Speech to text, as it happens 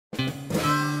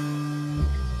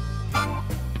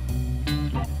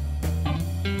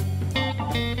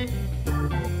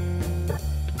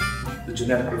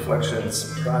Genetic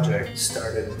Reflections project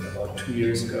started about 2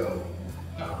 years ago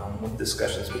with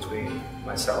discussions between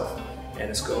myself,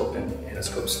 Ahna Skop, and Ahna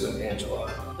Skop student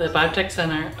Angela. The Biotech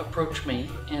Center approached me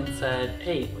and said,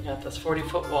 hey, we got this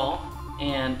 40-foot wall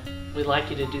and we'd like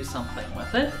you to do something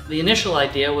with it. The initial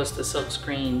idea was to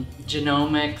silkscreen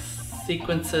genomics,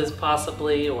 sequences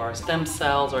possibly, or stem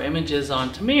cells or images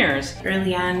onto mirrors.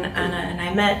 Early on, Anna and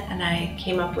I met and I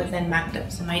came up with and mocked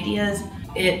up some ideas.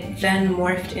 It then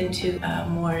morphed into a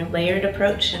more layered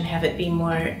approach and have it be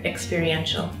more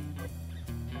experiential.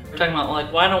 We're talking about,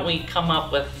 like, why don't we come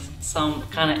up with some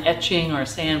kind of etching or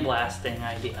sandblasting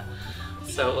idea?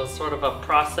 So it was sort of a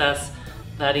process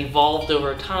that evolved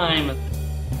over time.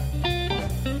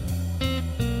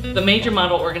 The major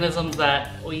model organisms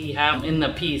that we have in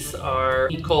the piece are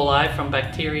E. coli, from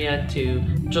bacteria, to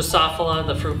Drosophila,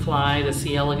 the fruit fly, to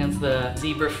C. elegans, the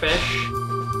zebrafish.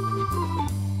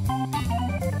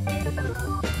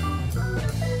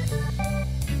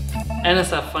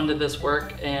 NSF funded this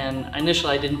work, and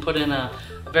initially I didn't put in a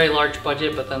very large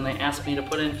budget, but then they asked me to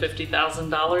put in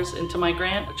 $50,000 into my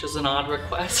grant, which is an odd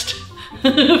request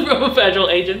from a federal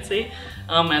agency.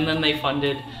 And then they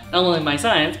funded not only my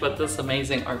science, but this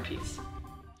amazing art piece.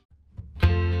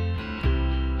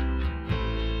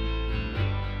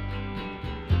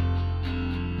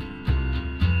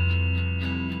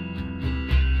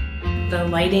 The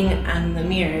lighting on the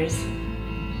mirrors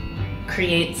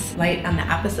creates light on the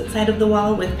opposite side of the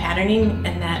wall with patterning,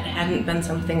 and that hadn't been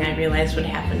something I realized would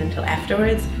happen until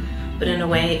afterwards, but in a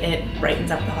way it brightens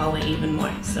up the hallway even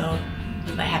more, so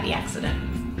it was a happy accident.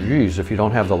 Geez, if you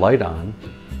don't have the light on,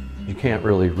 you can't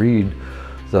really read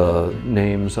the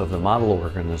names of the model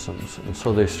organisms, and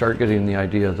so they start getting the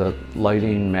idea that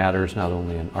lighting matters not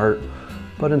only in art,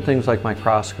 but in things like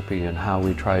microscopy and how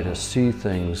we try to see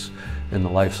things in the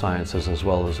life sciences as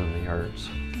well as in the arts.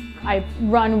 I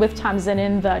run with Tom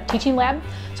Zinnin the teaching lab.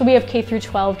 So we have K through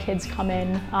 12 kids come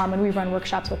in and we run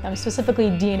workshops with them, specifically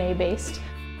DNA based.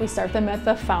 We start them at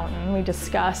the fountain. We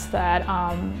discuss that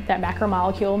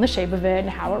macromolecule and the shape of it and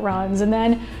how it runs. And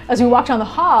then as we walk down the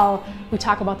hall, we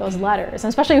talk about those letters. And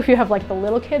especially if you have like the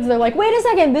little kids, they're like, wait a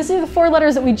second, these are the 4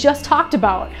 letters that we just talked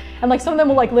about. And like some of them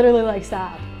will like literally like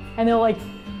stop. And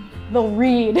they'll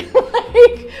read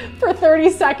like for 30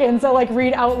 seconds, they'll like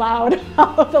read out loud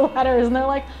all of the letters. And they're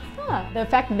like, the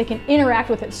fact that they can interact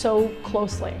with it so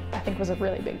closely, I think, was a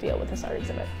really big deal with this art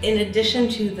exhibit. In addition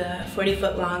to the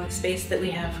 40-foot long space that we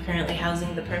have currently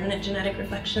housing the permanent genetic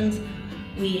reflections,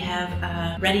 we have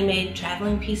a ready-made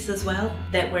traveling piece as well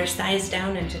that were sized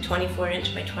down into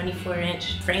 24-inch by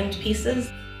 24-inch framed pieces.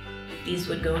 These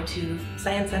would go to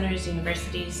science centers,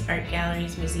 universities, art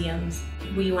galleries, museums.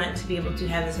 We want to be able to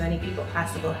have as many people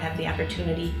possible have the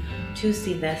opportunity to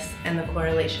see this and the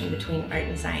correlation between art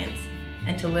and science,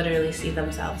 and to literally see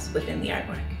themselves within the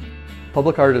artwork.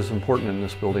 Public art is important in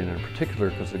this building in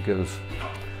particular because it gives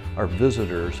our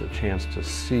visitors a chance to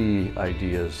see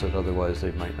ideas that otherwise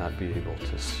they might not be able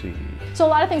to see. So a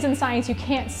lot of things in science you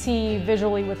can't see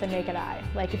visually with the naked eye.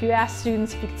 Like if you ask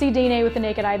students if you can see DNA with the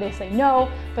naked eye, they say no,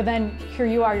 but then here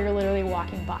you are, you're literally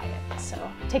walking by it. So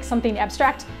it takes something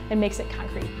abstract and makes it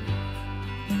concrete.